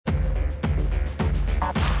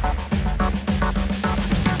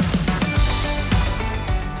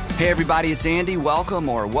Hey everybody, it's Andy.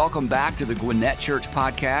 Welcome back to the Gwinnett Church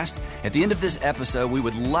Podcast. At the end of this episode, we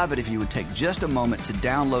would love it if you would take just a moment to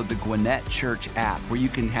download the Gwinnett Church app, where you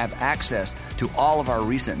can have access to all of our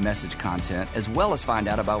recent message content, as well as find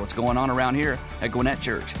out about what's going on around here at Gwinnett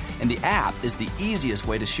Church. And the app is the easiest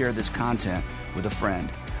way to share this content with a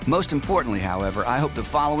friend. Most importantly, however, I hope the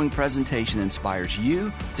following presentation inspires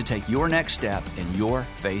you to take your next step in your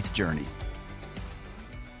faith journey.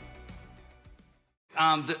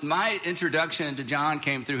 My introduction to John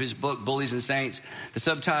came through his book, Bullies and Saints. The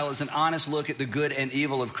subtitle is An Honest Look at the Good and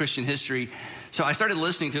Evil of Christian History. So I started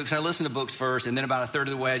listening to it because I listened to books first, and then about a third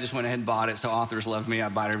of the way, I just went ahead and bought it. So authors love me. I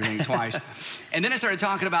buy everything twice. And then I started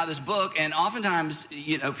talking about this book, and oftentimes,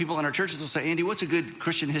 people in our churches will say, Andy, what's a good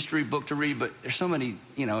Christian history book to read? But there's so many,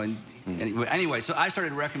 Anyway, so I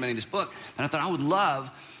started recommending this book, and I thought I would love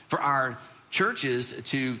for our churches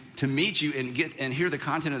to meet you and hear the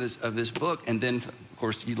content of this book. And then, of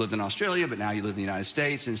course, you lived in Australia, but now you live in the United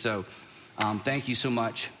States. And so thank you so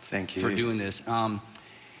much for doing this. And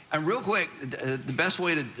real quick, the best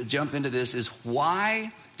way to jump into this is,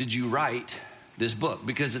 why did you write this book?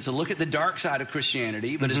 Because it's a look at the dark side of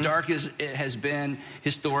Christianity, but as dark as it has been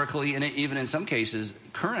historically, and even in some cases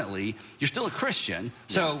currently, you're still a Christian.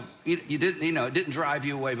 Yeah. So you didn't, it didn't drive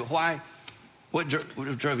you away. But why? What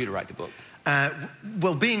drove you to write the book?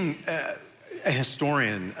 Well, being a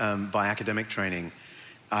historian by academic training,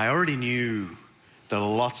 I already knew there are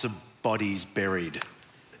lots of bodies buried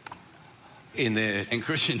in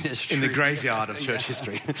Christian history, in the graveyard of church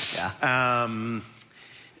history. Yeah.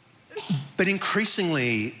 But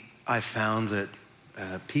increasingly, I found that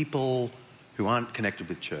people who aren't connected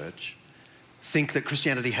with church think that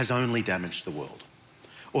Christianity has only damaged the world,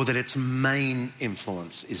 or that its main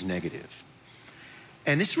influence is negative.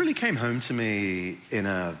 And this really came home to me in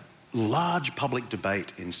a large public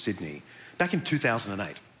debate in Sydney back in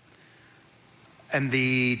 2008. And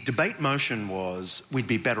the debate motion was, we'd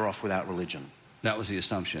be better off without religion. That was the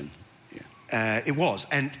assumption. Yeah. It was,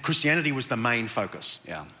 and Christianity was the main focus.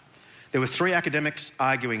 Yeah. There were 3 academics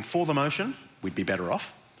arguing for the motion, we'd be better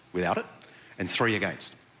off without it, and 3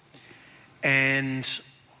 against. And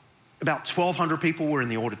about 1,200 people were in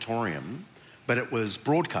the auditorium, but it was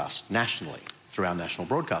broadcast nationally through our national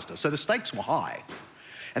broadcaster. So the stakes were high.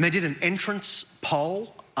 And they did an entrance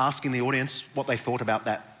poll asking the audience what they thought about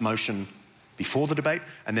that motion before the debate,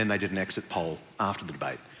 and then they did an exit poll after the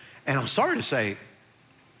debate. And I'm sorry to say,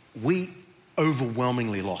 we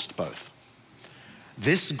overwhelmingly lost both.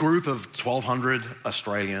 This group of 1,200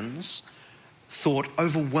 Australians thought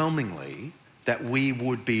overwhelmingly that we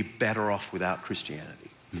would be better off without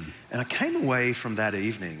Christianity. And I came away from that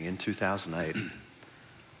evening in 2008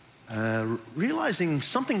 realizing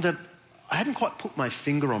something that I hadn't quite put my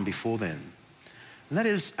finger on before then. And that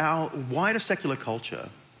is, our wider secular culture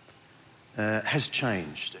has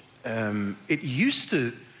changed. It used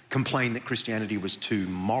to complain that Christianity was too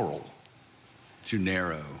moral. Too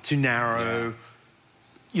narrow.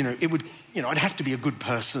 Yeah. It would, I'd have to be a good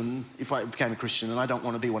person if I became a Christian, and I don't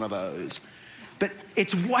want to be one of those. But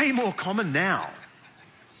it's way more common now.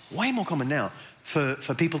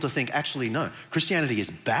 For people to think, actually, no, Christianity is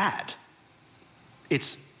bad.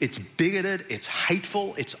 It's bigoted, it's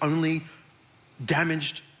hateful, it's only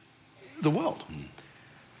damaged the world.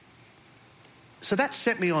 So that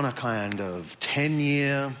set me on a kind of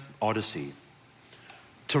 10-year odyssey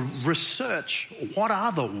to research what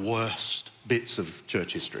are the worst bits of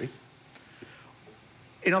church history.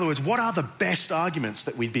 In other words, what are the best arguments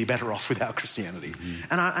that we'd be better off without Christianity?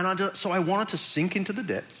 So I wanted to sink into the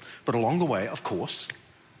depths, but along the way, of course,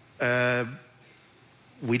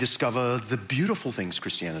 we discover the beautiful things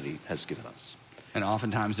Christianity has given us. And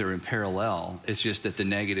oftentimes they're in parallel. It's just that the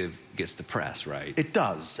negative gets the press, right? It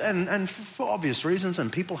does, and for obvious reasons.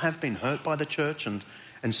 And people have been hurt by the church, and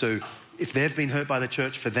so if they've been hurt by the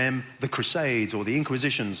church, for them, the Crusades or the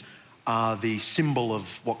Inquisitions are the symbol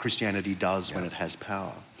of what Christianity does when it has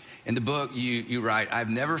power. In the book, you write, I've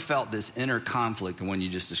never felt this inner conflict, the one you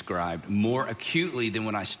just described, more acutely than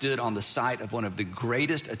when I stood on the site of one of the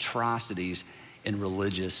greatest atrocities in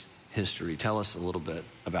religious history. Tell us a little bit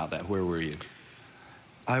about that. Where were you?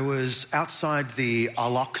 I was outside the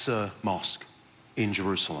Al-Aqsa Mosque in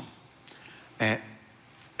Jerusalem. And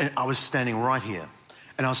I was standing right here.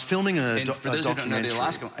 And I was filming a documentary. For those who don't know, the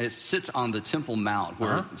Alaska, it sits on the Temple Mount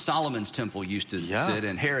where Solomon's temple used to sit,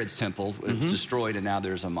 and Herod's temple was destroyed, and now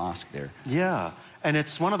there's a mosque there. Yeah, and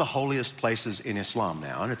it's one of the holiest places in Islam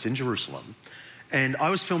now, and it's in Jerusalem. And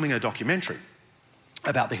I was filming a documentary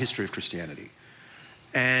about the history of Christianity.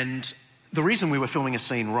 And the reason we were filming a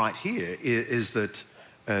scene right here is that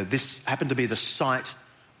this happened to be the site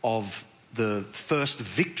of the first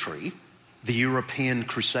victory the European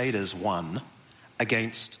Crusaders won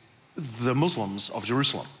against the Muslims of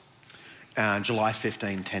Jerusalem, July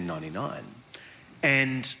 15, 1099.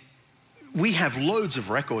 And we have loads of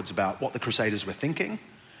records about what the Crusaders were thinking,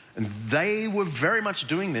 and they were very much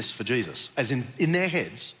doing this for Jesus. As in their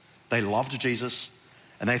heads, they loved Jesus,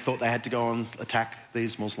 and they thought they had to go and attack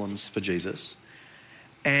these Muslims for Jesus.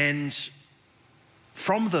 And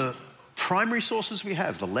from the primary sources we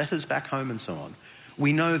have, the letters back home and so on,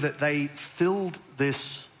 we know that they filled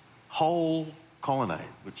this whole colonnade,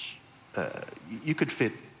 which you could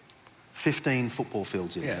fit 15 football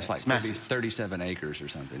fields in. Yeah, it's like 37 acres or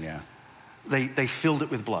something, yeah. They filled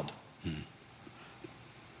it with blood.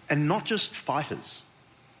 And not just fighters,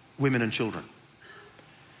 women and children.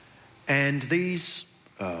 And these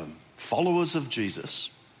followers of Jesus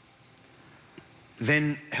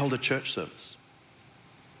then held a church service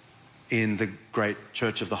in the great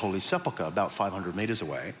Church of the Holy Sepulchre, about 500 meters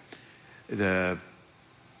away, the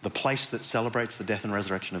place that celebrates the death and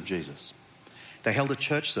resurrection of Jesus. They held a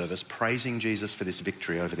church service praising Jesus for this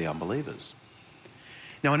victory over the unbelievers.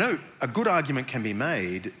 Now, I know a good argument can be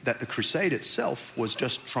made that the crusade itself was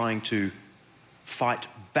just trying to fight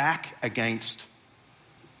back against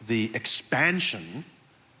the expansion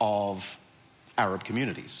of Arab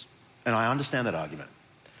communities. And I understand that argument.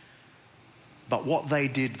 But what they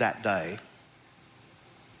did that day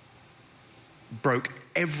broke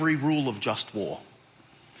every rule of just war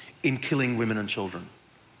in killing women and children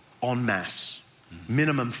en masse.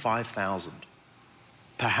 Minimum 5,000,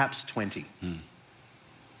 perhaps 20.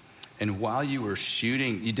 And while you were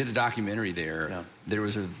shooting, you did a documentary there.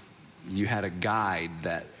 Yeah. You had a guide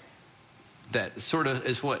that sort of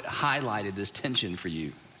is what highlighted this tension for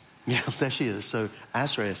you. Yeah, there she is. So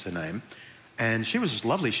Asra is her name. And she was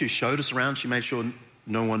lovely. She showed us around. She made sure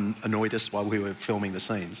no one annoyed us while we were filming the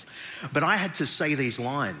scenes. But I had to say these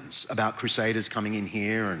lines about crusaders coming in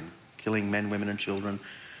here and killing men, women and children.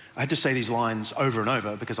 I had to say these lines over and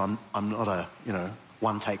over because I'm not a,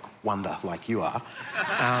 one-take wonder like you are.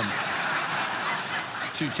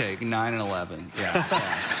 Two-take, 9 and 11.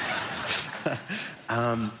 Yeah.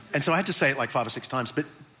 And so I had to say it like 5 or 6 times.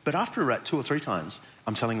 But after about 2 or 3 times,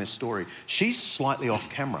 I'm telling this story. She's slightly off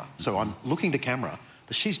camera. So I'm looking to camera,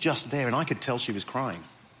 but she's just there, and I could tell she was crying.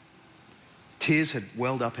 Tears had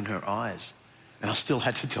welled up in her eyes, and I still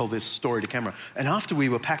had to tell this story to camera. And after we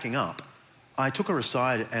were packing up, I took her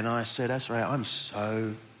aside and I said, Asra, I'm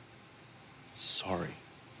so sorry.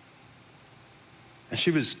 And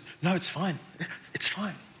she was, no, it's fine. It's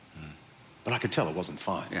fine. But I could tell it wasn't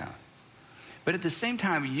fine. Yeah. But at the same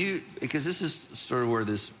time, because this is sort of where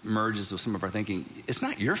this merges with some of our thinking, it's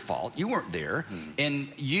not your fault. You weren't there. And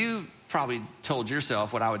you probably told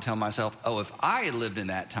yourself what I would tell myself, if I had lived in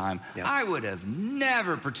that time, I would have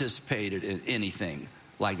never participated in anything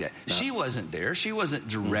like that. No. She wasn't there. She wasn't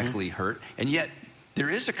directly hurt. And yet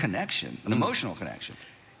there is a connection, an emotional connection.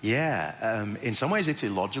 Yeah. In some ways, it's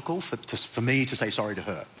illogical for me to say sorry to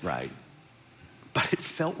her. Right. But it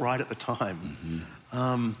felt right at the time.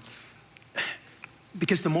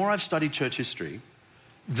 Because the more I've studied church history,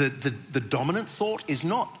 the dominant thought is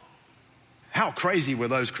not, how crazy were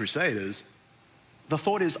those crusaders? The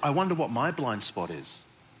thought is, I wonder what my blind spot is.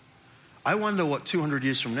 I wonder what 200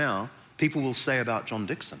 years from now, people will say about John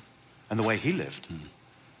Dickson and the way he lived.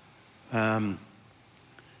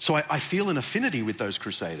 So I feel an affinity with those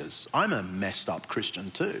crusaders. I'm a messed up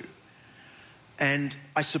Christian too. And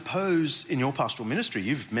I suppose in your pastoral ministry,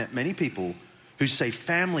 you've met many people who say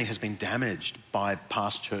family has been damaged by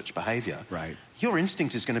past church behavior. Right. Your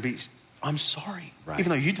instinct is going to be, I'm sorry, even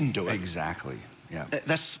though you didn't do it. Exactly. Yeah.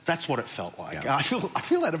 That's what it felt like. Yeah. I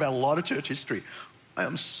feel that about a lot of church history. I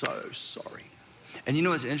am so sorry. And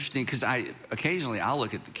it's interesting because occasionally I'll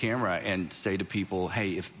look at the camera and say to people,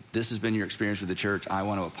 hey, if this has been your experience with the church, I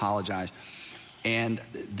want to apologize. And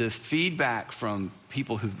the feedback from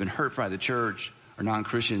people who've been hurt by the church or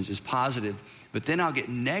non-Christians is positive. But then I'll get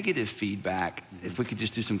negative feedback. If we could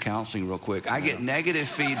just do some counseling real quick. I get negative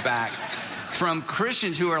feedback from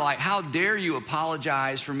Christians who are like, how dare you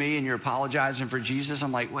apologize for me and you're apologizing for Jesus?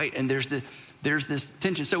 I'm like, wait, and there's this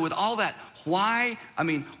tension. So with all that, why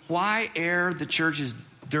air the church's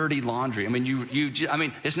dirty laundry? I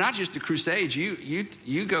mean, it's not just the Crusades.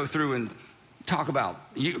 You go through and talk about,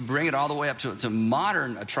 you bring it all the way up to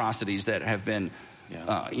modern atrocities that have been,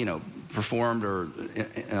 performed or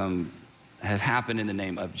have happened in the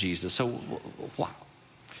name of Jesus. So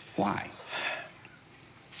why?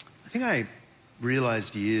 I think I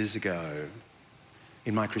realized years ago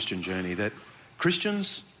in my Christian journey that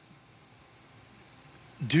Christians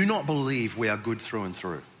do not believe we are good through and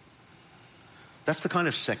through. That's the kind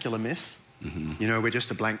of secular myth You know, we're just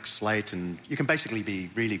a blank slate and you can basically be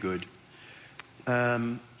really good.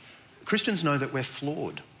 Christians know that we're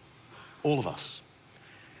flawed, all of us.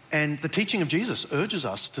 And the teaching of Jesus urges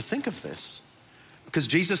us to think of this because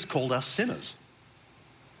Jesus called us sinners.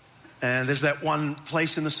 And there's that one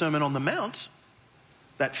place in the Sermon on the Mount,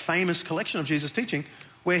 that famous collection of Jesus' teaching,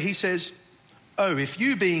 where he says, oh, if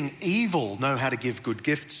you being evil know how to give good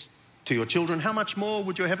gifts to your children, how much more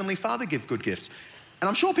would your Heavenly Father give good gifts? And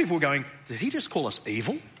I'm sure people were going, did he just call us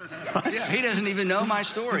evil? Yeah, he doesn't even know my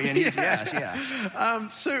story.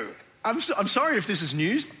 And So I'm sorry if this is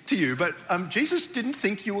news to you, but Jesus didn't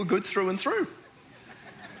think you were good through and through.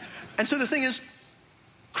 And so the thing is,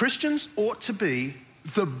 Christians ought to be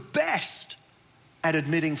the best at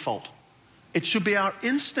admitting fault. It should be our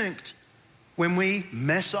instinct when we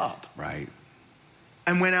mess up. Right.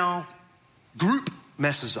 And when our group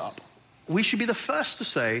messes up, we should be the first to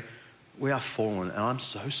say, we are fallen and I'm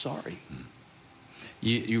so sorry.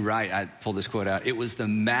 You're right. I pulled this quote out. It was the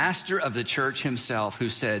master of the church himself who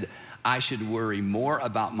said, I should worry more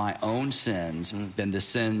about my own sins than the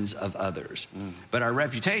sins of others. But our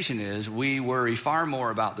reputation is we worry far more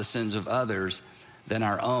about the sins of others than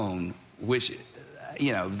our own, which,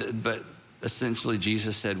 but essentially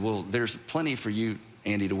Jesus said, well, there's plenty for you,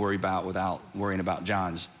 Andy, to worry about without worrying about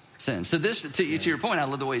John's sins. So this, to your point, I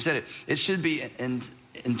love the way you said it. It should be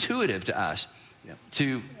intuitive to us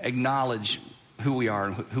to acknowledge who we are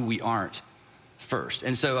and who we aren't first.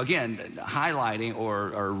 And so again, highlighting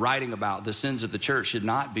or writing about the sins of the church should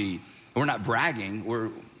not be, we're not bragging,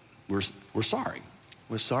 we're sorry.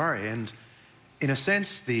 We're sorry. And in a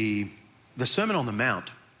sense, the Sermon on the Mount,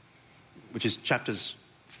 which is chapters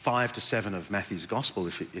 5 to 7 of Matthew's Gospel,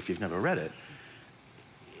 if you've never read it,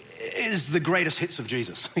 is the greatest hits of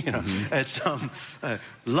Jesus. It's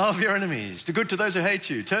love your enemies, do good to those who hate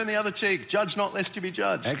you, turn the other cheek, judge not lest you be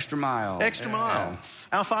judged. Extra mile.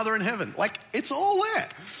 Our Father in heaven. Like, it's all there.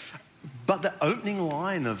 But the opening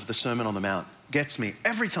line of the Sermon on the Mount gets me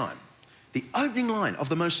every time. The opening line of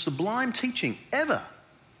the most sublime teaching ever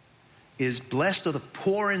is, blessed are the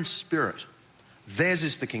poor in spirit. Theirs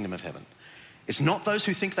is the kingdom of heaven. It's not those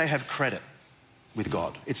who think they have credit with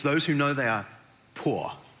God. It's those who know they are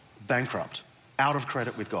poor, bankrupt, out of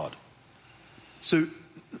credit with God. So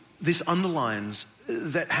this underlines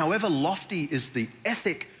that however lofty is the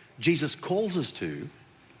ethic Jesus calls us to,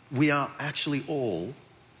 we are actually all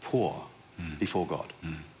poor before God.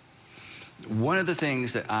 One of the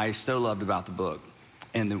things that I so loved about the book,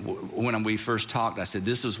 and when we first talked, I said,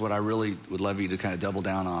 this is what I really would love you to kind of double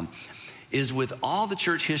down on, is with all the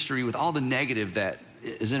church history, with all the negative that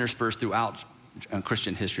is interspersed throughout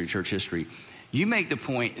Christian history, church history, you make the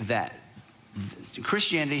point that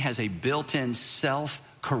Christianity has a built-in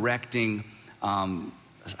self-correcting,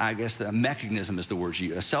 I guess the mechanism is the word you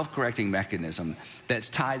use, a self-correcting mechanism that's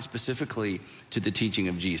tied specifically to the teaching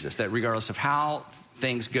of Jesus, that regardless of how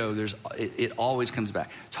things go, it always comes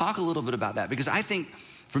back. Talk a little bit about that, because I think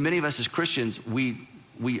for many of us as Christians, we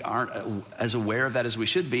aren't as aware of that as we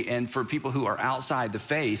should be. And for people who are outside the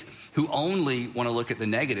faith, who only want to look at the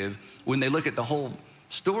negative, when they look at the whole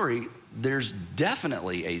story, there's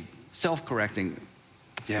definitely a self-correcting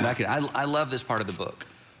mechanism. I love this part of the book.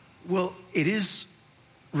 Well, it is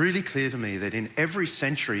really clear to me that in every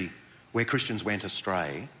century where Christians went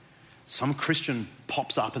astray, some Christian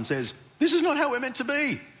pops up and says, this is not how we're meant to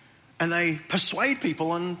be. And they persuade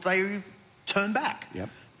people and they turn back. Yep.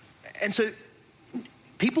 And so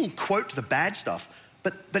people quote the bad stuff,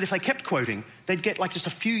 but if they kept quoting, they'd get like just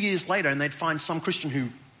a few years later and they'd find some Christian who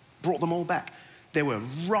brought them all back. There were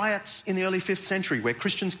riots in the early 5th century where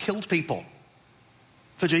Christians killed people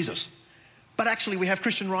for Jesus. But actually we have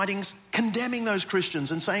Christian writings condemning those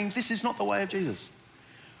Christians and saying this is not the way of Jesus.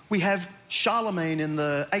 We have Charlemagne in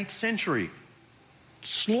the 8th century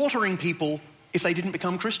slaughtering people if they didn't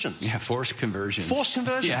become Christians. Yeah, forced conversions. Forced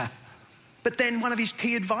conversion. Yeah. But then one of his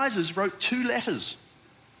key advisors wrote 2 letters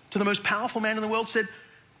to the most powerful man in the world, said,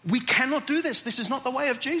 we cannot do this. This is not the way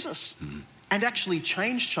of Jesus. And actually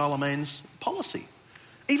changed Charlemagne's policy.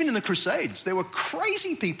 Even in the Crusades, there were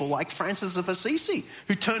crazy people like Francis of Assisi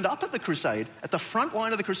who turned up at the crusade, at the front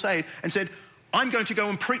line of the crusade, and said, I'm going to go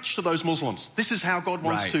and preach to those Muslims. This is how God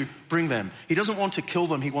wants to bring them. He doesn't want to kill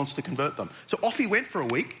them, he wants to convert them. So off he went for a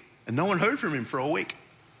week, and no one heard from him for a week.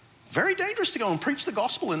 Very dangerous to go and preach the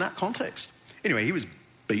gospel in that context. Anyway, he was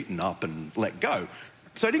beaten up and let go.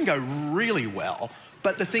 So it didn't go really well.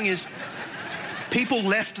 But the thing is, people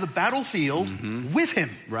left the battlefield with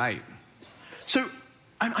him. Right. So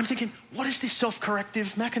I'm thinking, what is this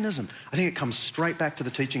self-corrective mechanism? I think it comes straight back to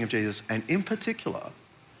the teaching of Jesus, and in particular,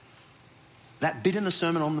 that bit in the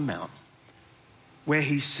Sermon on the Mount where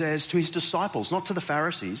he says to his disciples, not to the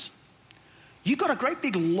Pharisees, "You got a great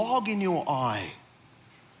big log in your eye,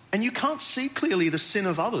 and you can't see clearly the sin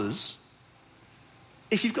of others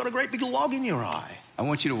if you've got a great big log in your eye." I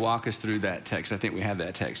want you to walk us through that text. I think we have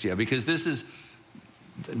that text, yeah, because this is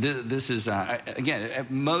again,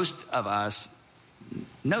 most of us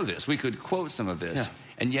know this. We could quote some of this,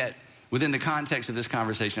 and yet within the context of this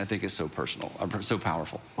conversation, I think it's so personal, so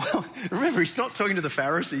powerful. Well, remember, he's not talking to the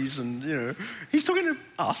Pharisees and, he's talking to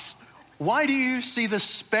us. Why do you see the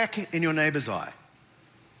speck in your neighbor's eye?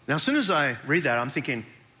 Now, as soon as I read that, I'm thinking,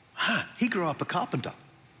 he grew up a carpenter.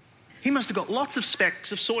 He must have got lots of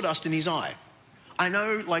specks of sawdust in his eye. I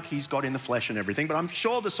know, like, he's got in the flesh and everything, but I'm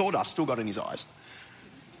sure the sawdust still got in his eyes.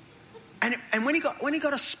 And when he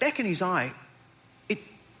got a speck in his eye,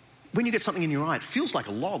 when you get something in your eye, it feels like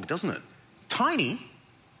a log, doesn't it? Tiny,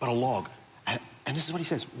 but a log. And this is what he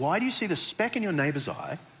says. Why do you see the speck in your neighbor's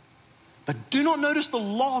eye, but do not notice the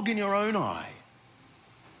log in your own eye?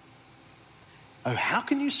 Oh, how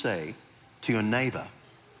can you say to your neighbor,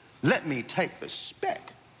 "Let me take the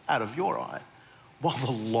speck out of your eye," while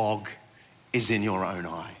the log is in your own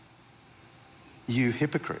eye? You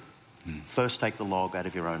hypocrite. First take the log out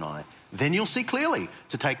of your own eye. Then you'll see clearly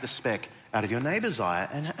to take the speck out of your neighbor's eye.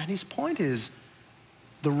 And his point is,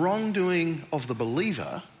 the wrongdoing of the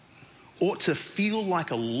believer ought to feel like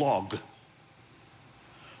a log,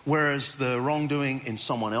 whereas the wrongdoing in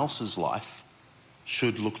someone else's life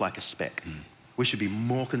should look like a speck. We should be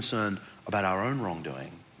more concerned about our own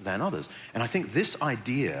wrongdoing than others. And I think this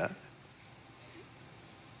idea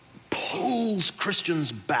pulls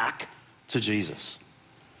Christians back to Jesus.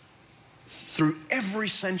 Through every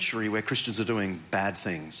century where Christians are doing bad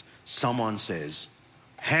things, someone says,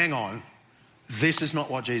 "Hang on, this is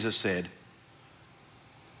not what Jesus said.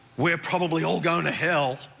 We're probably all going to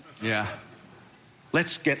hell. Yeah.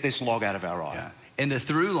 Let's get this log out of our eye." Yeah. And the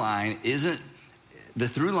through line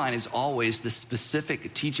is always the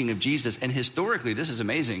specific teaching of Jesus. And historically, this is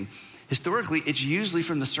amazing. Historically, it's usually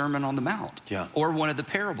from the Sermon on the Mount, or one of the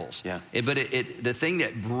parables. Yeah. But the thing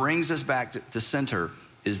that brings us back to center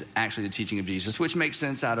is actually the teaching of Jesus, which makes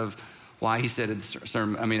sense out of why he said in the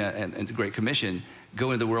sermon, in the Great Commission,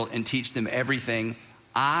 "Go into the world and teach them everything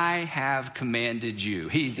I have commanded you."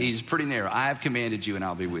 He's pretty narrow. "I have commanded you, and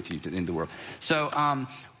I'll be with you in the world." So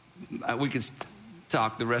we could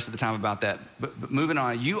talk the rest of the time about that. But moving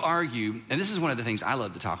on, you argue, and this is one of the things I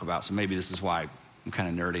love to talk about, so maybe this is why I'm kind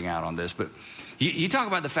of nerding out on this, but you talk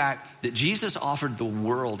about the fact that Jesus offered the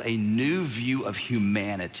world a new view of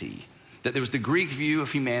humanity. That there was the Greek view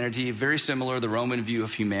of humanity, very similar to the Roman view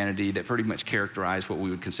of humanity that pretty much characterized what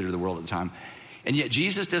we would consider the world at the time. And yet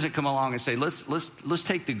Jesus doesn't come along and say, let's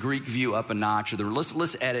take the Greek view up a notch, or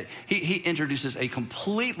let's edit. He introduces a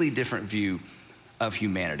completely different view of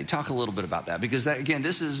humanity. Talk a little bit about that, because that, again,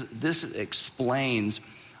 this explains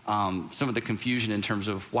some of the confusion in terms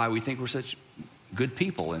of why we think we're such good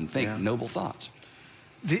people and think noble thoughts.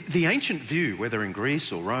 The ancient view, whether in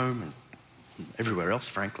Greece or Rome and everywhere else,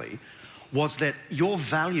 frankly, was that your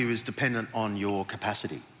value is dependent on your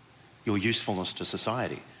capacity, your usefulness to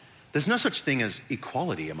society. There's no such thing as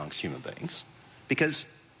equality amongst human beings, because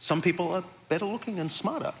some people are better looking and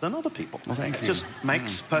smarter than other people. Well, thank you. It just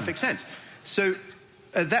makes perfect sense. So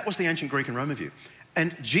that was the ancient Greek and Roman view.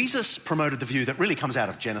 And Jesus promoted the view that really comes out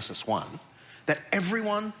of Genesis 1, that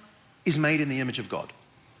everyone is made in the image of God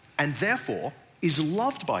and therefore is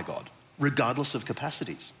loved by God regardless of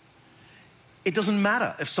capacities. It doesn't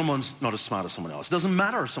matter if someone's not as smart as someone else. It doesn't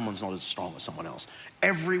matter if someone's not as strong as someone else.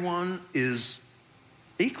 Everyone is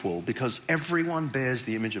equal because everyone bears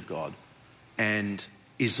the image of God and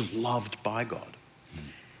is loved by God.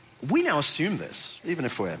 We now assume this, even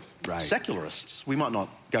if we're secularists. We might not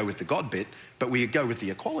go with the God bit, but we go with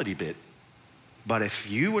the equality bit. But if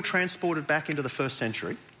you were transported back into the first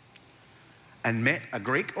century and met a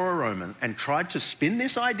Greek or a Roman and tried to spin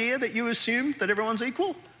this idea that you assume that everyone's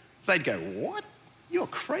equal, they'd go, "What? You're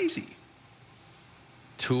crazy."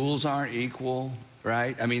 Tools aren't equal,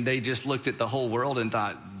 right? I mean, they just looked at the whole world and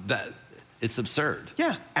thought that it's absurd.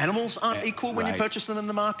 Yeah, animals aren't equal when you purchase them in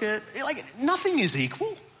the market. Like, nothing is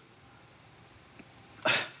equal.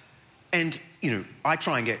 And, I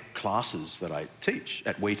try and get classes that I teach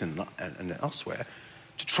at Wheaton and elsewhere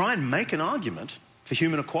to try and make an argument for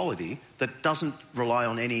human equality that doesn't rely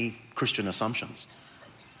on any Christian assumptions.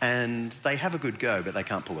 And they have a good go, but they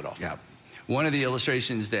can't pull it off. Yeah. One of the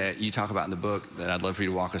illustrations that you talk about in the book that I'd love for you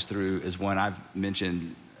to walk us through is one I've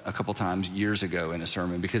mentioned a couple times years ago in a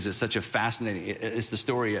sermon, because it's such a fascinating, it's the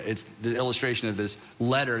story, it's the illustration of this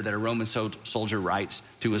letter that a Roman soldier writes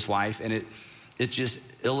to his wife, and it just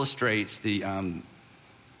illustrates the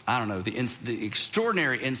I don't know, the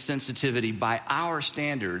extraordinary insensitivity by our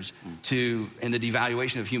standards and the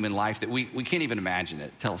devaluation of human life that we can't even imagine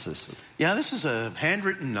it. Tell us this. Yeah, this is a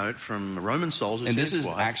handwritten note from a Roman soldier. And this is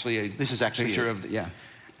actually a picture of the,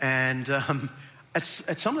 And at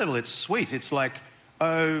some level, it's sweet. It's like,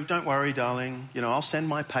 oh, don't worry, darling. You know, I'll send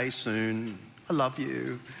my pay soon. I love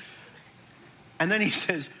you. And then he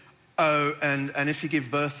says, oh, and if you give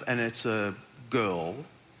birth and it's a girl,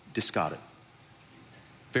 discard it.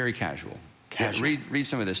 Very casual. Casual. Read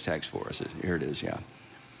some of this text for us. Here it is,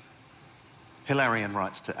 Hilarion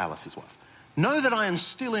writes to Alice, his wife, know that I am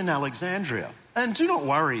still in Alexandria, and do not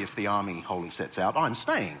worry if the army wholly sets out. I'm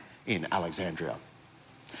staying in Alexandria.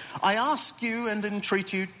 I ask you and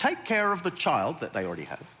entreat you, take care of the child that they already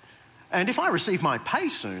have, and if I receive my pay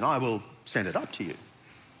soon, I will send it up to you.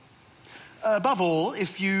 Above all,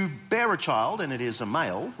 if you bear a child and it is a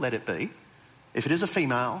male, let it be. If it is a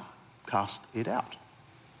female, cast it out.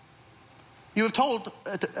 You have told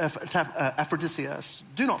Aphrodisias,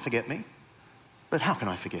 do not forget me. But how can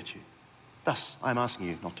I forget you? Thus, I'm asking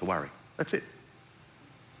you not to worry. That's it.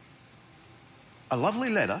 A lovely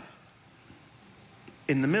letter.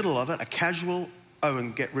 In the middle of it, a casual, oh,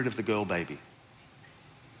 and get rid of the girl baby.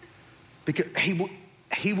 Because he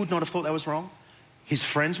would not have thought that was wrong. His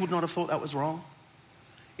friends would not have thought that was wrong.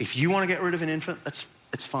 If you want to get rid of an infant, it's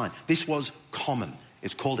fine. This was common.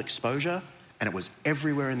 It's called exposure, and it was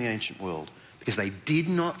everywhere in the ancient world because they did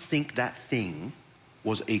not think that thing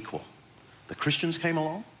was equal. The Christians came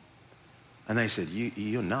along, and they said,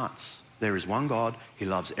 you're nuts. There is one God. He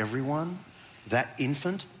loves everyone. That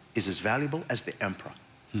infant is as valuable as the emperor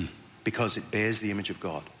because it bears the image of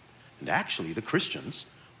God. And actually, the Christians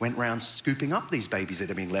went around scooping up these babies that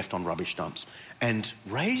had been left on rubbish dumps and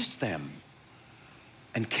raised them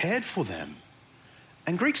and cared for them.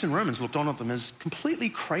 And Greeks and Romans looked on at them as completely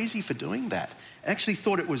crazy for doing that. Actually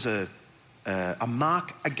thought it was a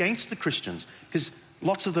mark against the Christians because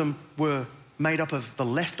lots of them were made up of the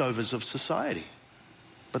leftovers of society.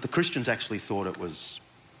 But the Christians actually thought it was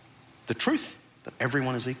the truth, that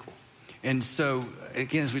everyone is equal. And so,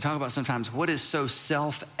 again, as we talk about sometimes, what is so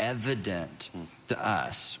self-evident to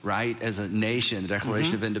us, right? As a nation, the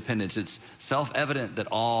Declaration of Independence, it's self-evident that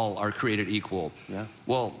all are created equal. Yeah.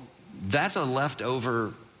 Well, that's a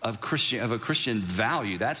leftover of a Christian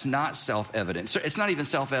value. That's not self-evident. So it's not even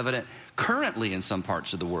self-evident currently in some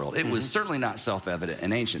parts of the world. It was certainly not self-evident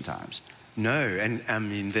in ancient times. No, and I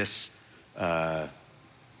mean, this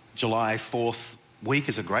July 4th week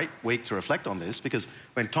is a great week to reflect on this because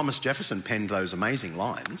when Thomas Jefferson penned those amazing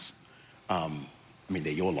lines, I mean,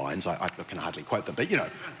 they're your lines, I can hardly quote them, but you know.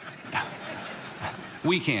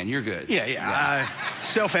 We can, you're good. Yeah.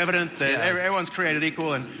 Self-evident that everyone's created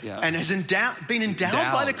equal and has been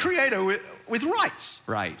endowed by the Creator with rights.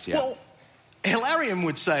 Rights, yeah. Well, Hilarion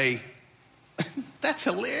would say, that's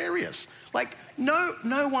hilarious. Like,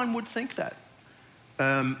 no one would think that.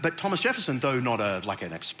 But Thomas Jefferson, though not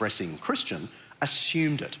an expressing Christian,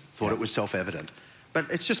 assumed it, thought it was self-evident. But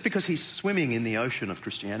it's just because he's swimming in the ocean of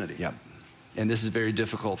Christianity. Yep. And this is very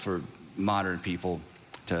difficult for modern people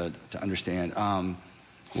to understand.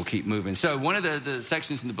 We'll keep moving. So one of the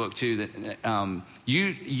sections in the book, too, that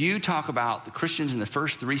you talk about the Christians in the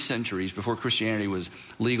first 3 centuries before Christianity was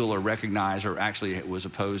legal or recognized or actually was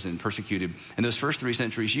opposed and persecuted. In those first 3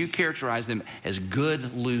 centuries, you characterize them as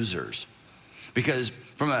good losers. Because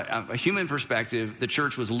from a human perspective, the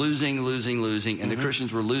church was losing, and the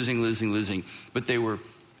Christians were losing, but they were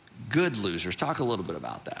good losers. Talk a little bit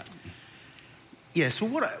about that. Yes,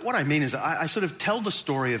 well, what I mean is I sort of tell the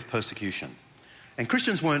story of persecution. And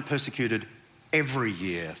Christians weren't persecuted every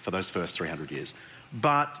year for those first 300 years,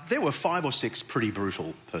 but there were 5 or 6 pretty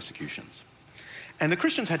brutal persecutions. And the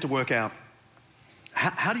Christians had to work out,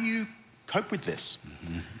 how do you cope with this?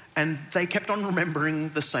 And they kept on remembering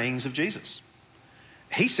the sayings of Jesus.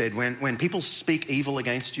 He said, when people speak evil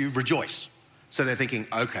against you, rejoice. So they're thinking,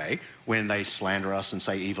 okay, when they slander us and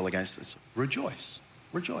say evil against us, rejoice.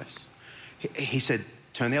 He said,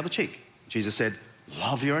 turn the other cheek. Jesus said,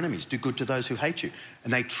 love your enemies, do good to those who hate you.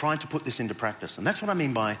 And they tried to put this into practice. And that's what I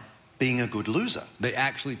mean by being a good loser. They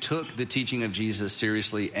actually took the teaching of Jesus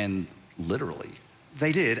seriously and literally.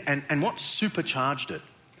 They did. And what supercharged it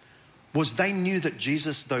was they knew that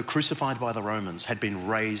Jesus, though crucified by the Romans, had been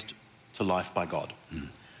raised to life by God.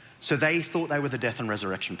 So they thought they were the death and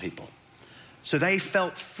resurrection people. So they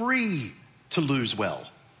felt free to lose well.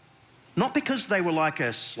 Not because they were like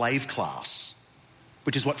a slave class,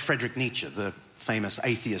 which is what Friedrich Nietzsche, the famous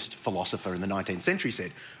atheist philosopher in the 19th century,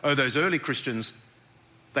 said. Oh, those early Christians,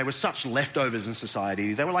 they were such leftovers in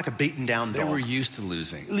society. They were like a beaten down dog. They were used to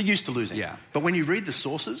losing. Yeah. But when you read the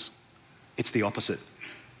sources, it's the opposite.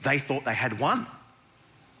 They thought they had won.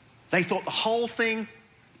 They thought the whole thing,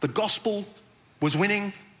 the gospel was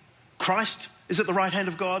winning. Christ is at the right hand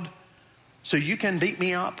of God. So you can beat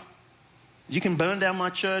me up. You can burn down my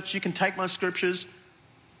church. You can take my scriptures.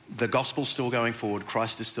 The gospel's still going forward.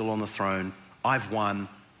 Christ is still on the throne. I've won.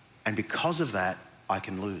 And because of that, I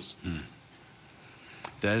can lose.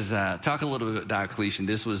 Talk a little bit about Diocletian.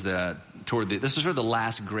 This was sort of the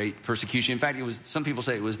last great persecution. In fact, some people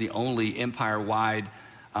say it was the only empire-wide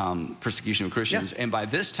persecution of Christians. Yeah. And by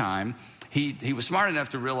this time, he was smart enough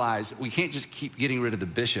to realize we can't just keep getting rid of the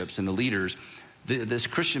bishops and the leaders. This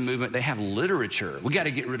Christian movement, they have literature. We got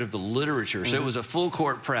to get rid of the literature. So it was a full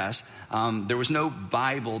court press. There was no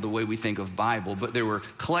Bible the way we think of Bible, but there were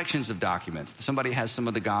collections of documents. Somebody has some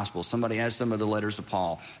of the Gospels. Somebody has some of the letters of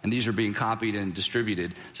Paul. And these are being copied and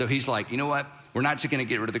distributed. So he's like, you know what? We're not just going to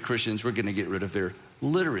get rid of the Christians. We're going to get rid of their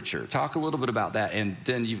literature. Talk a little bit about that. And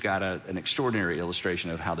then you've got an extraordinary illustration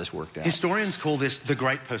of how this worked out. Historians call this the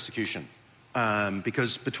Great Persecution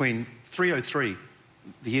because between 303,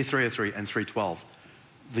 the year 303 and 312,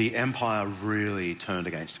 the empire really turned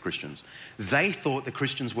against the Christians. They thought the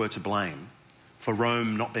Christians were to blame for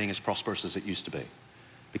Rome not being as prosperous as it used to be.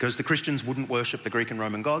 Because the Christians wouldn't worship the Greek and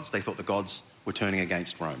Roman gods, they thought the gods were turning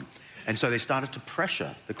against Rome. And so they started to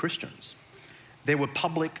pressure the Christians. There were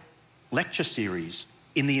public lecture series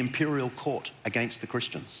in the imperial court against the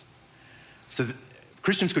Christians. So the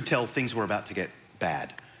Christians could tell things were about to get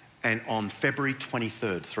bad. And on February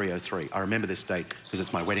 23rd, 303, I remember this date because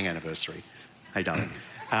it's my wedding anniversary. Hey, darling.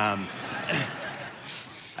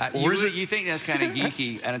 You think that's kind of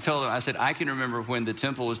geeky. And I told him, I said, I can remember when the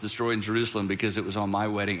temple was destroyed in Jerusalem because it was on my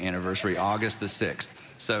wedding anniversary, August the 6th.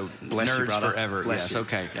 So bless nerds you, brother. Forever. Bless yes, you.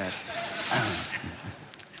 Okay. Yes.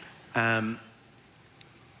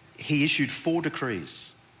 He issued 4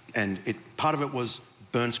 decrees. And part of it was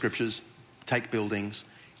burn scriptures, take buildings.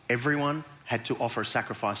 Everyone had to offer a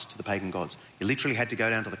sacrifice to the pagan gods. You literally had to go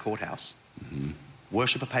down to the courthouse,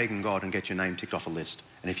 worship a pagan god and get your name ticked off a list.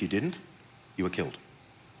 And if you didn't, you were killed.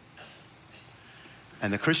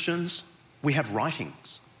 And the Christians, we have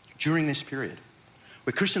writings during this period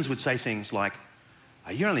where Christians would say things like,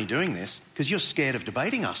 you're only doing this because you're scared of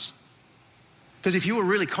debating us. Because if you were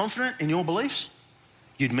really confident in your beliefs,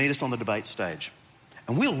 you'd meet us on the debate stage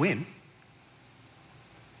and we'll win.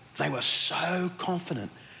 They were so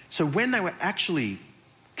confident. So when they were actually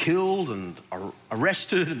killed and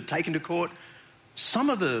arrested and taken to court, some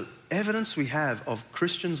of the evidence we have of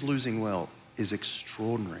Christians losing well is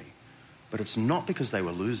extraordinary. But it's not because they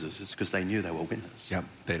were losers, it's because they knew they were winners. Yep,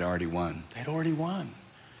 they'd already won. They'd already won.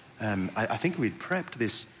 I think we'd prepped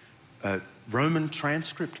this Roman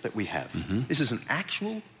transcript that we have. This is an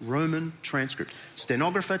actual Roman transcript.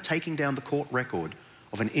 Stenographer taking down the court record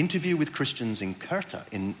of an interview with Christians in Cirta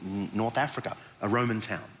in North Africa, a Roman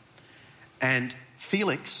town. And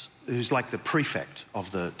Felix, who's like the prefect of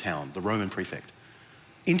the town, the Roman prefect,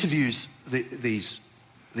 interviews these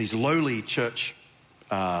lowly church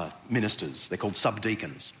ministers. They're called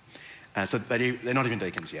subdeacons. So they're not even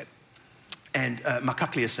deacons yet. And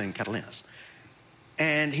Macaclius and Catilinus.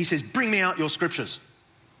 And he says, bring me out your scriptures.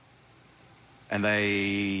 And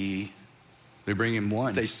they bring him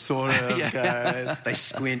one. They sort of go, they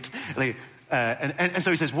squint. And so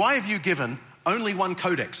he says, why have you given only one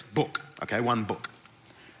codex, book? Okay, one book.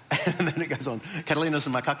 And then it goes on. Catilinus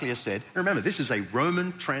and Macaclius said, remember, this is a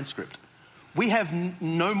Roman transcript. We have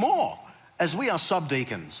no more, as we are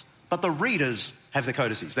subdeacons, but the readers have the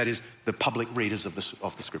codices, that is, the public readers of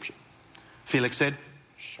the scripture. Felix said,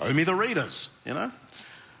 show me the readers, you know.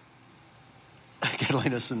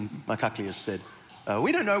 Catilinus and Macaclius said,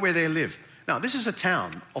 we don't know where they live. Now, this is a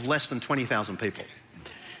town of less than 20,000 people.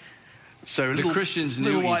 So the Christians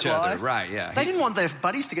knew each other, right, yeah. They didn't want their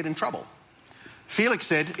buddies to get in trouble. Felix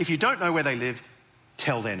said, if you don't know where they live,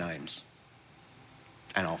 tell their names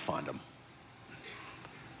and I'll find them.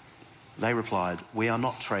 They replied, we are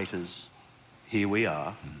not traitors. Here we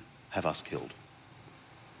are. Have us killed.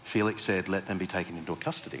 Felix said, let them be taken into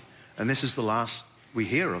custody. And this is the last we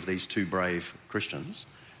hear of these 2 brave Christians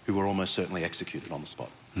who were almost certainly executed on the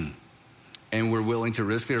spot. And were willing to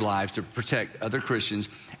risk their lives to protect other Christians,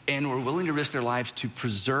 and were willing to risk their lives to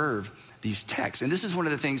preserve these texts. And this is one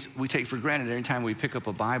of the things we take for granted every time we pick up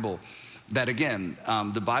a Bible, that again,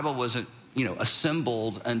 the Bible wasn't,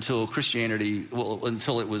 assembled until Christianity,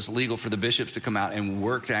 until it was legal for the bishops to come out and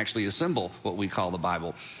work to actually assemble what we call the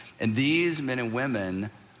Bible. And these men and women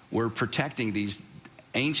were protecting these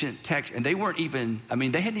ancient texts, and they weren't even,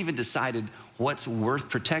 they hadn't even decided what's worth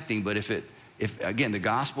protecting, but if again, the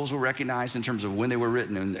Gospels were recognized in terms of when they were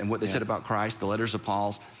written and what they said about Christ, the letters of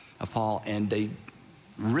Paul, and they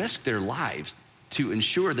risked their lives to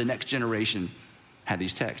ensure the next generation had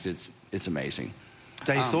these texts. It's amazing.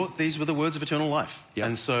 They thought these were the words of eternal life. Yep.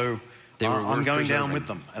 And so I'm going down with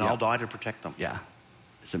them, and I'll die to protect them. Yeah,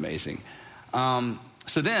 it's amazing.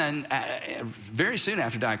 So then, very soon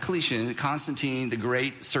after Diocletian, Constantine the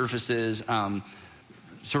Great surfaces,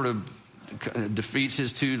 sort of defeats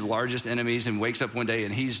his two largest enemies, and wakes up one day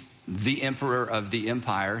and he's the emperor of the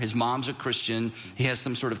empire. His mom's a Christian. He has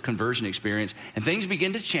some sort of conversion experience, and things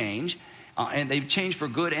begin to change. And they've changed for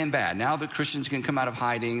good and bad. Now the Christians can come out of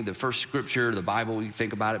hiding. The first scripture, the Bible, we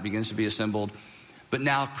think about it, begins to be assembled. But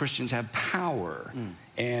now Christians have power.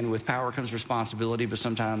 And with power comes responsibility, but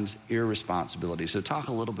sometimes irresponsibility. So talk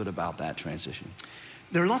a little bit about that transition.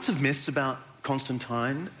 There are lots of myths about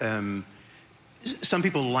Constantine. Some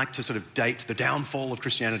people like to sort of date the downfall of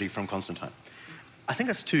Christianity from Constantine. I think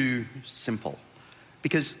that's too simple.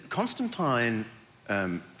 Because Constantine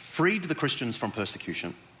freed the Christians from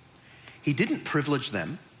persecution. He didn't privilege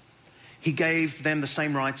them. He gave them the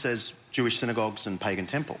same rights as Jewish synagogues and pagan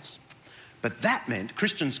temples. But that meant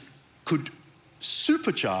Christians could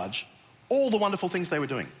supercharge all the wonderful things they were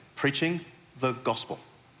doing. Preaching the gospel,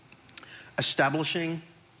 establishing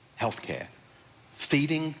healthcare,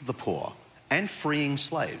 feeding the poor, and freeing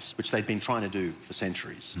slaves, which they'd been trying to do for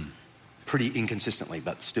centuries. Pretty inconsistently,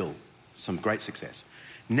 but still some great success.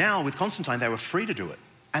 Now, with Constantine, they were free to do it.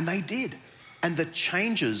 And they did. And the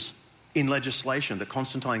changes in legislation that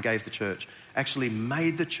Constantine gave the church actually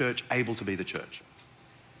made the church able to be the church.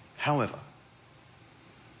 However,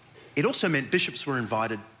 it also meant bishops were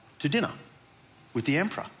invited to dinner with the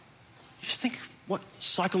emperor. You just think what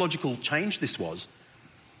psychological change this was.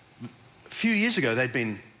 A few years ago, they'd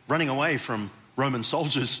been running away from Roman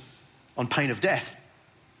soldiers on pain of death.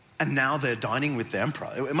 And now they're dining with the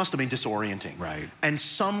emperor. It must have been disorienting. Right. And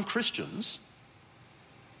some Christians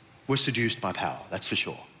were seduced by power, that's for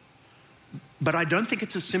sure. But I don't think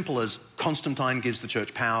it's as simple as Constantine gives the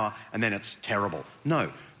church power and then it's terrible. No,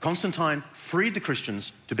 Constantine freed the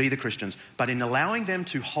Christians to be the Christians, but in allowing them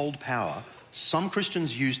to hold power, some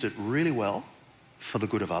Christians used it really well for the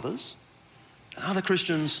good of others, and other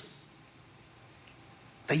Christians,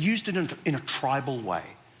 they used it in a tribal way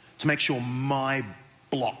to make sure my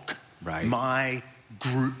block, my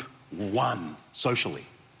group won socially.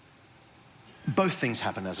 Both things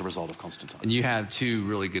happened as a result of Constantine. And you have two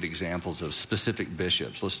really good examples of specific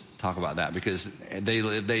bishops. Let's talk about that, because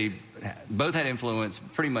they both had influence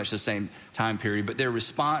pretty much the same time period, but their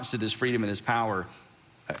response to this freedom and this power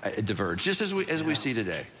diverged, just as we see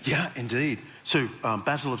today. Yeah, indeed. So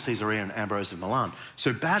Basil of Caesarea and Ambrose of Milan.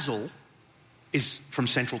 So Basil is from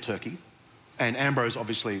central Turkey, and Ambrose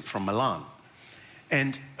obviously from Milan.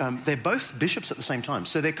 And they're both bishops at the same time.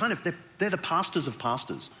 So they're the pastors of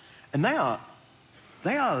pastors. And they are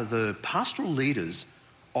the pastoral leaders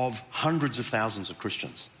of hundreds of thousands of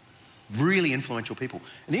Christians. Really influential people.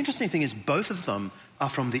 And the interesting thing is both of them are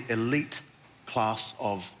from the elite class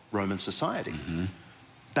of Roman society.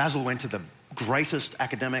 Basil went to the greatest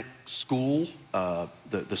academic school,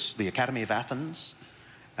 the Academy of Athens.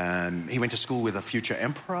 He went to school with a future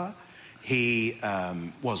emperor. He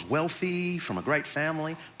was wealthy, from a great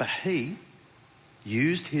family, but he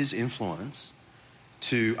used his influence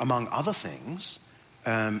to, among other things,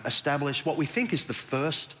 establish what we think is the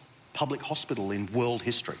first public hospital in world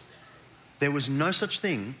history. There was no such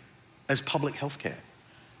thing as public health care.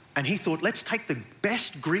 And he thought, let's take the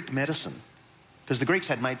best Greek medicine, because the Greeks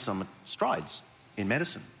had made some strides in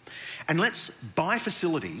medicine, and let's buy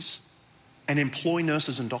facilities and employ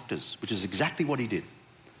nurses and doctors, which is exactly what he did.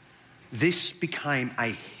 This became a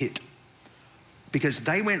hit because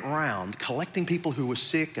they went around collecting people who were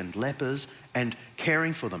sick and lepers and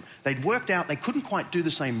caring for them. They'd worked out they couldn't quite do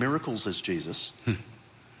the same miracles as Jesus,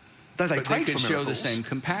 though they prayed for miracles. But they could show the same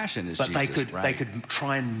compassion as Jesus. But they could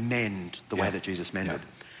try and mend the way that Jesus mended.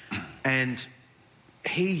 And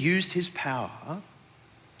he used his power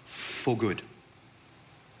for good.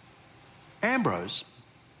 Ambrose,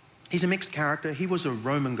 he's a mixed character. He was a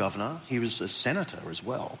Roman governor. He was a senator as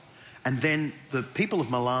well. And then the people of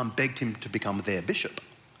Milan begged him to become their bishop.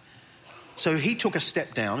 So he took a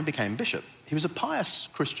step down and became bishop. He was a pious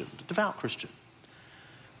Christian, a devout Christian.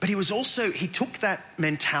 But he took that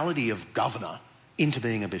mentality of governor into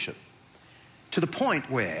being a bishop, to the point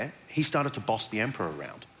where he started to boss the emperor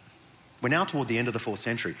around. We're now toward the end of the 4th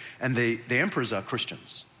century, and the emperors are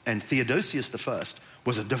Christians. And Theodosius I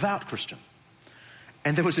was a devout Christian.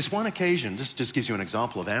 And there was this one occasion, this just gives you an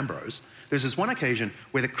example of Ambrose, there's this one occasion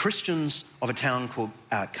where the Christians of a town called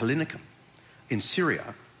Callinicum in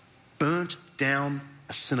Syria burnt down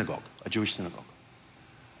a synagogue, a Jewish synagogue.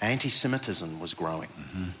 Anti-Semitism was growing.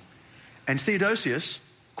 And Theodosius,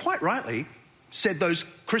 quite rightly, said those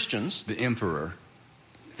Christians... The emperor.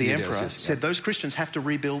 The emperor said those Christians have to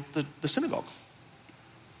rebuild the synagogue.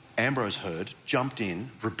 Ambrose heard, jumped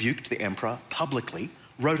in, rebuked the emperor publicly,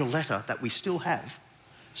 wrote a letter that we still have,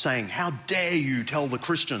 saying, how dare you tell the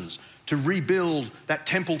Christians to rebuild that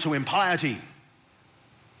temple to impiety?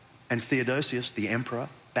 And Theodosius, the emperor,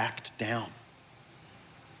 backed down.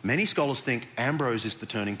 Many scholars think Ambrose is the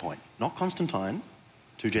turning point, not Constantine,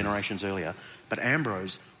 2 generations earlier, but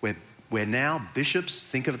Ambrose, where now bishops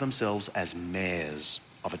think of themselves as mayors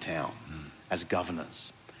of a town, as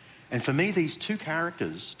governors. And for me, these two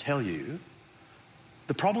characters tell you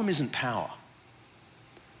the problem isn't power.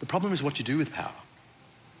 The problem is what you do with power.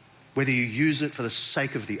 Whether you use it for the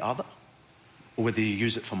sake of the other or whether you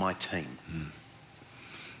use it for my team.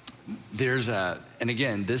 And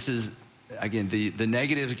again, this is, the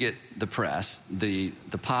negatives get the press, the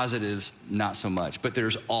positives not so much. But there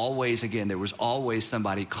was always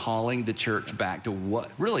somebody calling the church back to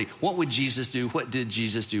what would Jesus do? What did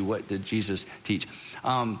Jesus do? What did Jesus teach?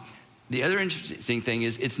 The other interesting thing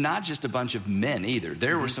is it's not just a bunch of men either.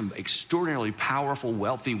 There were some extraordinarily powerful,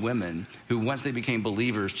 wealthy women who, once they became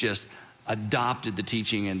believers, just adopted the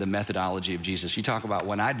teaching and the methodology of Jesus. You talk about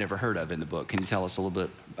one I'd never heard of in the book. Can you tell us a little bit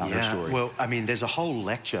about her story? Well, I mean, there's a whole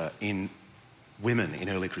lecture in women in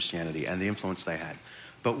early Christianity and the influence they had.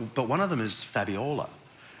 But one of them is Fabiola.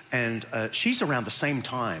 And she's around the same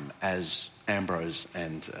time as Ambrose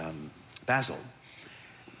and Basil.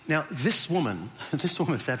 Now, this woman,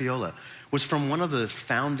 Fabiola, was from one of the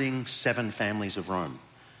founding 7 families of Rome.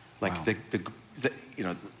 Like wow.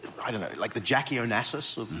 I don't know, like the Jackie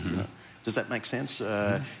Onassis of, does that make sense?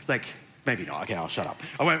 Like, maybe not. Okay, I'll shut up.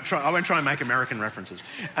 I won't try and make American references.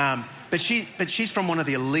 But she's from one of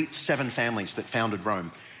the elite 7 families that founded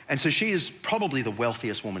Rome. And so she is probably the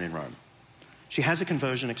wealthiest woman in Rome. She has a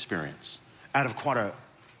conversion experience out of her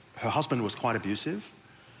husband was quite abusive,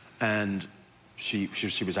 and she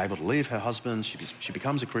was able to leave her husband. She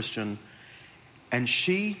becomes a Christian, and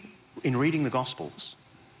she, in reading the Gospels,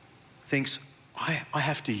 thinks, I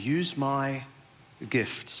have to use my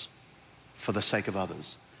gifts for the sake of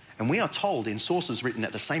others. And we are told in sources written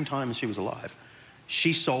at the same time as she was alive,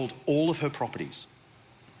 she sold all of her properties,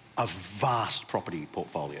 a vast property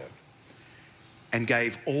portfolio, and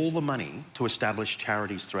gave all the money to establish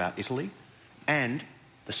charities throughout Italy and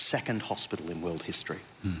the second hospital in world history.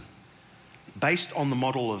 Based on the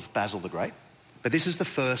model of Basil the Great, but this is the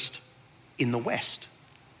first in the West.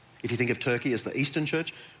 If you think of Turkey as the Eastern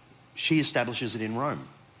Church, she establishes it in Rome.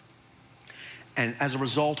 And as a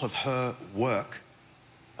result of her work,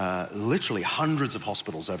 literally hundreds of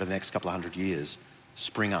hospitals over the next couple of hundred years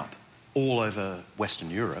spring up all over Western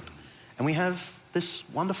Europe. And we have this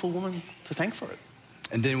wonderful woman to thank for it.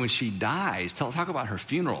 And then when she dies, talk about her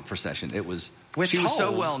funeral procession. She was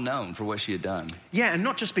so well known for what she had done. Yeah, and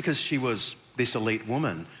not just because she was this elite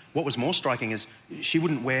woman. What was more striking is she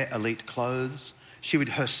wouldn't wear elite clothes. She would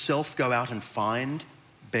herself go out and find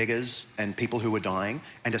beggars and people who were dying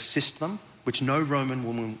and assist them, which no Roman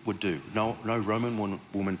woman would do. No Roman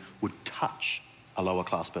woman would touch a lower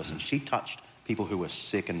class person. She touched people who were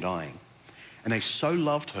sick and dying. And they so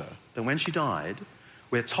loved her that when she died,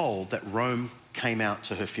 we're told that Rome came out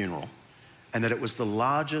to her funeral and that it was the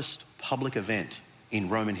largest public event in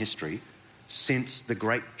Roman history since the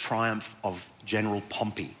great triumph of General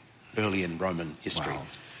Pompey early in Roman history,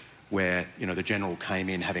 where, the general came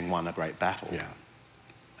in having won a great battle.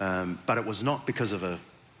 But it was not because of a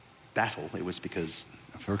battle, it was because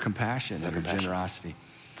of her compassion and her generosity.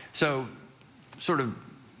 So, sort of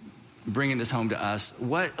bringing this home to us,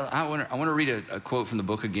 I want to read a quote from the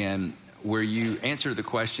book again, where you answer the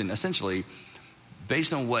question essentially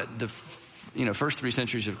based on what the first 3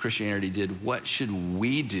 centuries of Christianity did. What should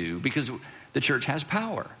we do? Because the church has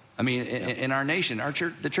power. I mean, in our nation,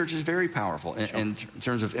 the church is very powerful in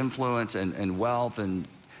terms of influence and wealth, and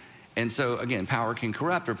so again, power can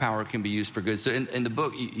corrupt or power can be used for good. So in the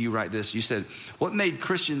book, you write this. You said, "What made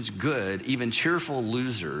Christians good, even cheerful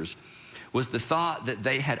losers, was the thought that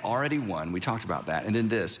they had already won." We talked about that. And then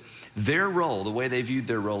this, their role, the way they viewed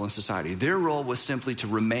their role in society, their role was simply to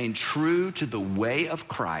remain true to the way of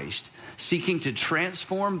Christ, seeking to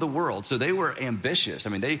transform the world. So they were ambitious. I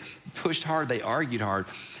mean, they pushed hard, they argued hard,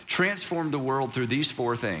 transformed the world through these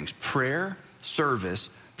 4 things: prayer, service,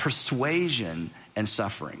 persuasion, and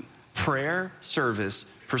suffering. Prayer, service,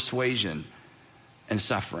 persuasion, and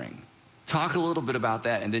suffering. Talk a little bit about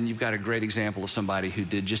that, and then you've got a great example of somebody who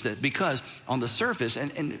did just that. Because on the surface,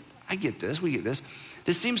 and I get this, we get this,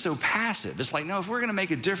 this seems so passive. It's like, no, if we're going to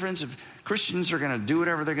make a difference, if Christians are going to do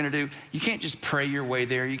whatever they're going to do, you can't just pray your way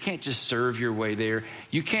there. You can't just serve your way there.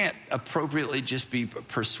 You can't appropriately just be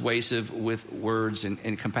persuasive with words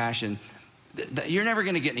and compassion. You're never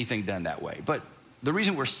going to get anything done that way. But the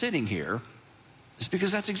reason we're sitting here is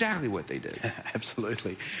because that's exactly what they did.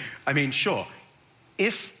 Absolutely. I mean, sure,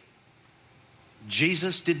 if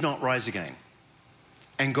Jesus did not rise again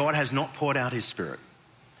and God has not poured out his Spirit,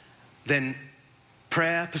 then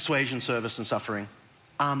prayer, persuasion, service, and suffering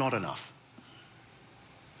are not enough.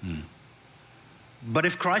 But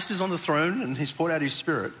if Christ is on the throne and he's poured out his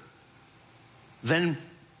Spirit, then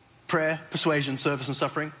prayer, persuasion, service, and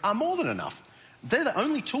suffering are more than enough. They're the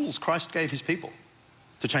only tools Christ gave his people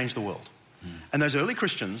to change the world. And those early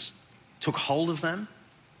Christians took hold of them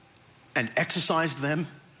and exercised them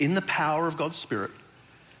in the power of God's Spirit,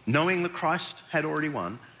 knowing that Christ had already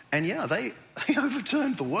won. And yeah, they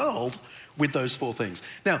overturned the world with those 4 things.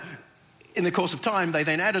 Now, in the course of time, they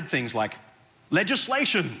then added things like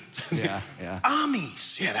legislation. Yeah.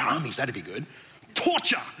 Armies. Yeah, the armies, that'd be good.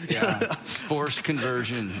 Torture. Yeah. Forced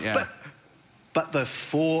conversion. Yeah. But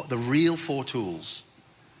the real 4 tools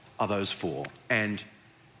are those 4. And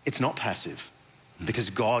it's not passive because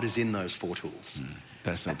God is in those 4 tools.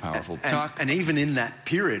 That's so powerful. And even in that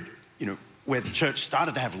period, where the church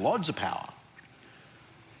started to have loads of power,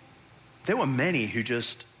 there were many who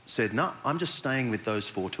just said, no, I'm just staying with those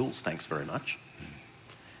 4 tools, thanks very much.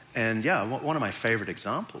 And yeah, one of my favorite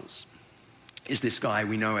examples is this guy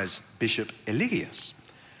we know as Bishop Eligius,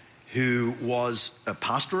 who was a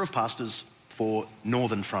pastor of pastors for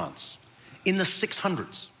northern France in the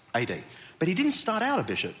 600s AD. But he didn't start out a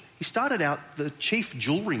bishop. He started out the chief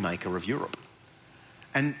jewelry maker of Europe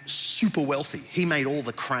and super wealthy. He made all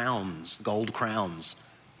the crowns, gold crowns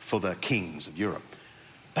for the kings of Europe.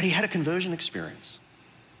 But he had a conversion experience.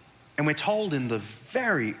 And we're told in the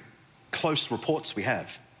very close reports we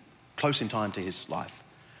have, close in time to his life,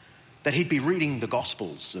 that he'd be reading the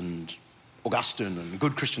Gospels and Augustine and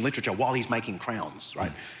good Christian literature while he's making crowns,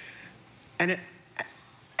 right? And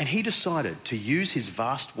he decided to use his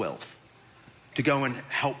vast wealth to go and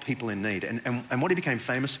help people in need. And what he became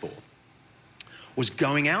famous for was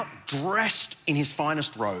going out dressed in his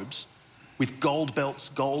finest robes with gold belts,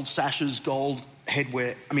 gold sashes, gold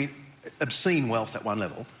headwear. I mean, obscene wealth at one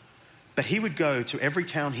level. But he would go to every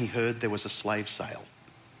town he heard there was a slave sale.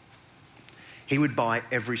 He would buy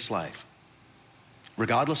every slave,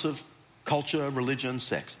 regardless of culture, religion,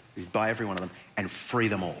 sex. He'd buy every one of them and free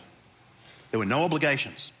them all. There were no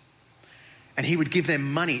obligations. And he would give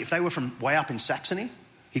them money. If they were from way up in Saxony,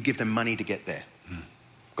 he'd give them money to get there.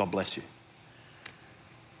 God bless you.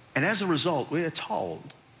 And as a result, we are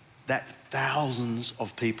told that thousands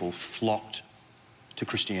of people flocked to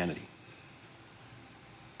Christianity.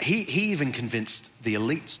 He even convinced the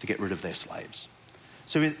elites to get rid of their slaves.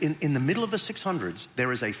 So in the middle of the 600s,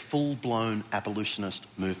 there is a full-blown abolitionist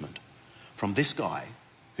movement from this guy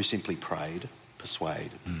who simply prayed,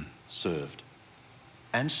 persuaded, served,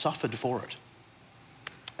 and suffered for it.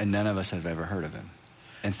 And none of us have ever heard of him.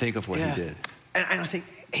 And think of what he did. And I think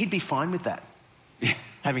he'd be fine with that,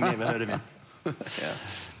 having never heard of him. Yeah.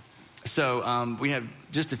 So we have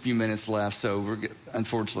just a few minutes left, so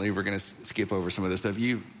unfortunately we're going to skip over some of this stuff.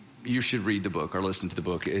 You should read the book or listen to the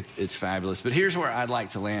book. It's fabulous. But here's where I'd like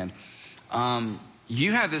to land.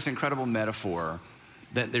 You have this incredible metaphor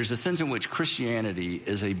that there's a sense in which Christianity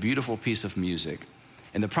is a beautiful piece of music.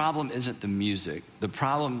 And the problem isn't the music. The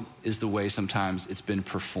problem is the way sometimes it's been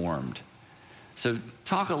performed. So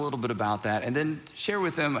talk a little bit about that, and then share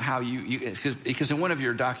with them how because in one of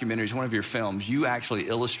your documentaries, one of your films, you actually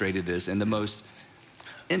illustrated this in the most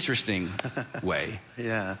interesting way.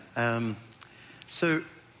 Yeah. So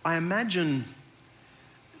I imagine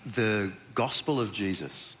the gospel of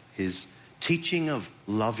Jesus, his teaching of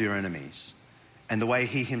love your enemies, and the way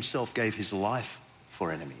he himself gave his life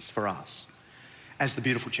for enemies, for us, as the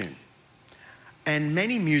beautiful tune. And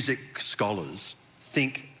many music scholars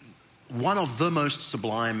think one of the most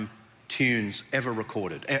sublime tunes ever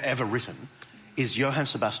recorded, ever written, is Johann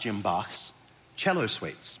Sebastian Bach's cello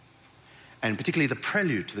suites, and particularly the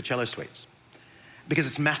prelude to the cello suites, because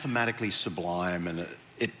it's mathematically sublime and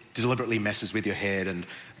it deliberately messes with your head and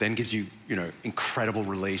then gives you, incredible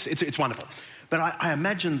release. It's wonderful. But I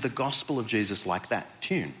imagine the gospel of Jesus like that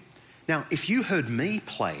tune. Now, if you heard me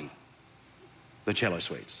play the cello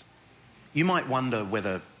suites, you might wonder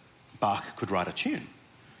whether Bach could write a tune,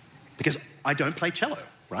 because I don't play cello,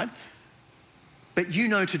 right? But you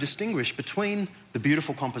know to distinguish between the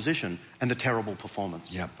beautiful composition and the terrible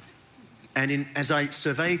performance. Yep. And as I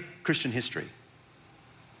survey Christian history,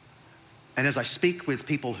 And as I speak with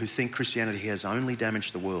people who think Christianity has only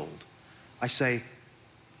damaged the world, I say,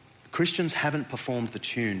 Christians haven't performed the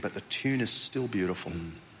tune, but the tune is still beautiful.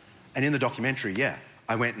 And in the documentary,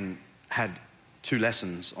 I went and had 2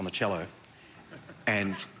 lessons on the cello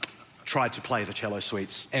and tried to play the cello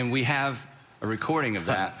suites. And we have a recording of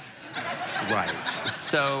that. Right.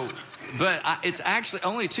 So, but it's actually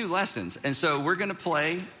only 2 lessons. And so we're going to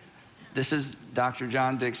play, this is Dr.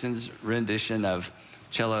 John Dickson's rendition of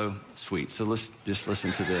cello suite. So let's just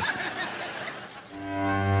listen to this.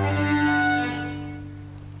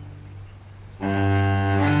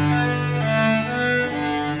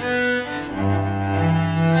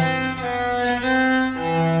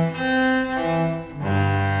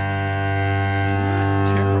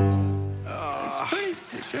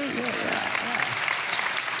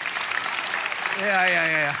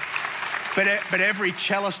 But every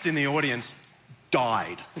cellist in the audience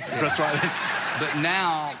died. Just right. But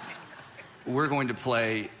now we're going to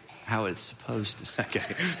play how it's supposed to sound.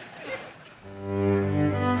 Okay.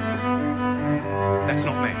 That's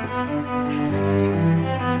not me.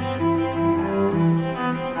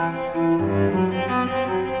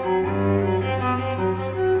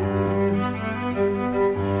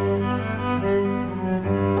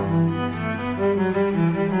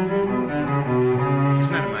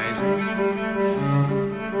 Isn't that amazing?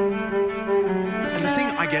 And the thing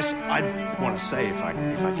I guess I want to say, if I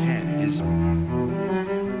can, is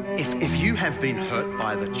if you have been hurt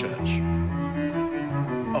by the church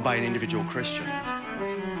or by an individual Christian,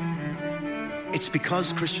 it's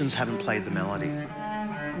because Christians haven't played the melody.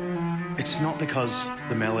 It's not because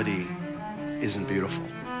the melody isn't beautiful.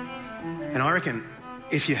 And I reckon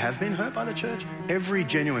if you have been hurt by the church, every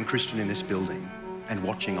genuine Christian in this building and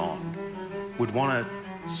watching on would want to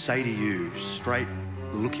say to you straight,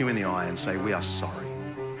 look you in the eye and say, we are sorry.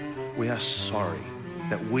 We are sorry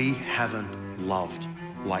that we haven't loved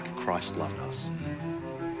like Christ loved us.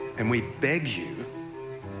 And we beg you,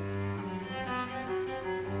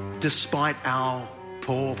 despite our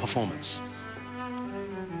poor performance,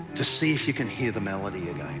 to see if you can hear the melody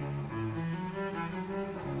again.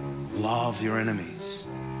 Love your enemies.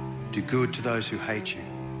 Do good to those who hate you.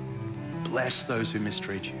 Bless those who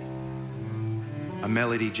mistreat you. A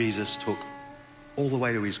melody Jesus took all the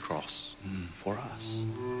way to his cross for us.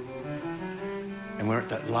 And we're at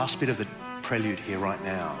that last bit of the prelude here right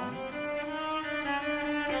now.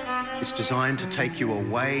 It's designed to take you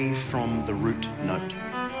away from the root note,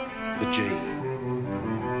 the G.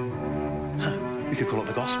 You could call it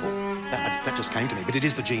the gospel. That just came to me, but it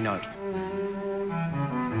is the G note.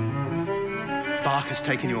 Bach has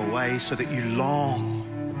taken you away so that you long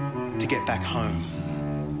to get back home.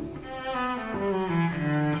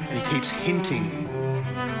 And he keeps hinting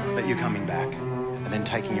that you're coming back and then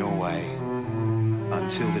taking you away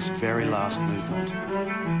until this very last movement.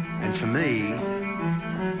 And for me,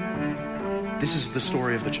 this is the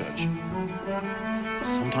story of the church.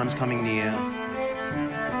 Sometimes coming near,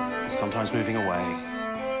 sometimes moving away.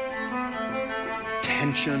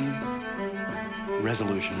 Tension,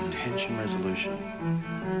 resolution, tension, resolution.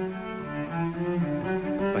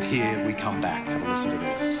 But here we come back. Have a listen to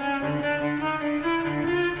this.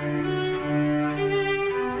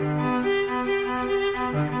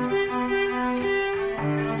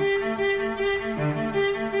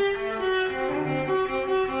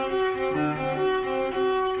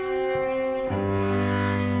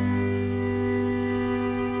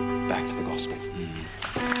 Back to the gospel.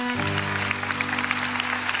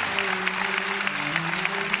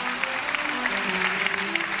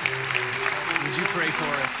 Would you pray for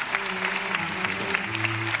us?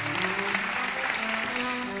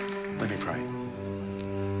 Let me pray.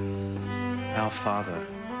 Our Father,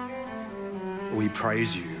 we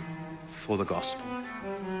praise you for the gospel,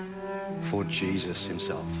 for Jesus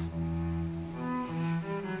himself,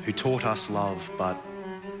 who taught us love, but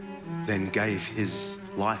then gave his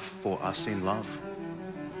life for us in love.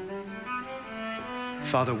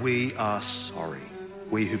 Father, we are sorry,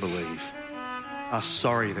 we who believe, are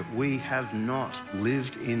sorry that we have not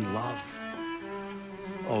lived in love.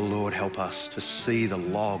 Oh Lord, help us to see the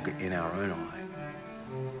log in our own eye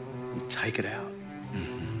and take it out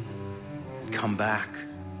and come back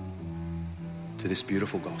to this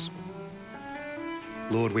beautiful gospel.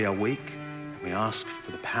 Lord, we are weak and we ask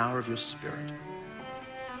for the power of your Spirit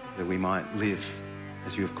that we might live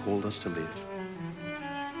as you have called us to live.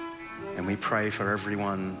 And we pray for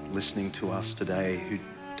everyone listening to us today who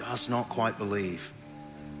does not quite believe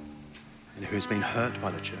and who has been hurt by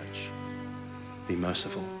the church. Be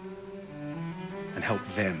merciful and help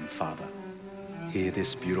them, Father, hear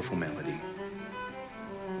this beautiful melody.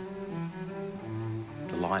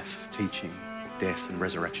 The life, teaching, death, and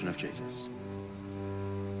resurrection of Jesus.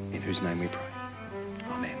 In whose name we pray.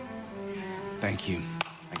 Amen. Thank you.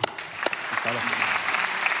 Thank you.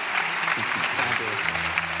 Fabulous.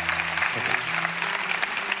 Okay.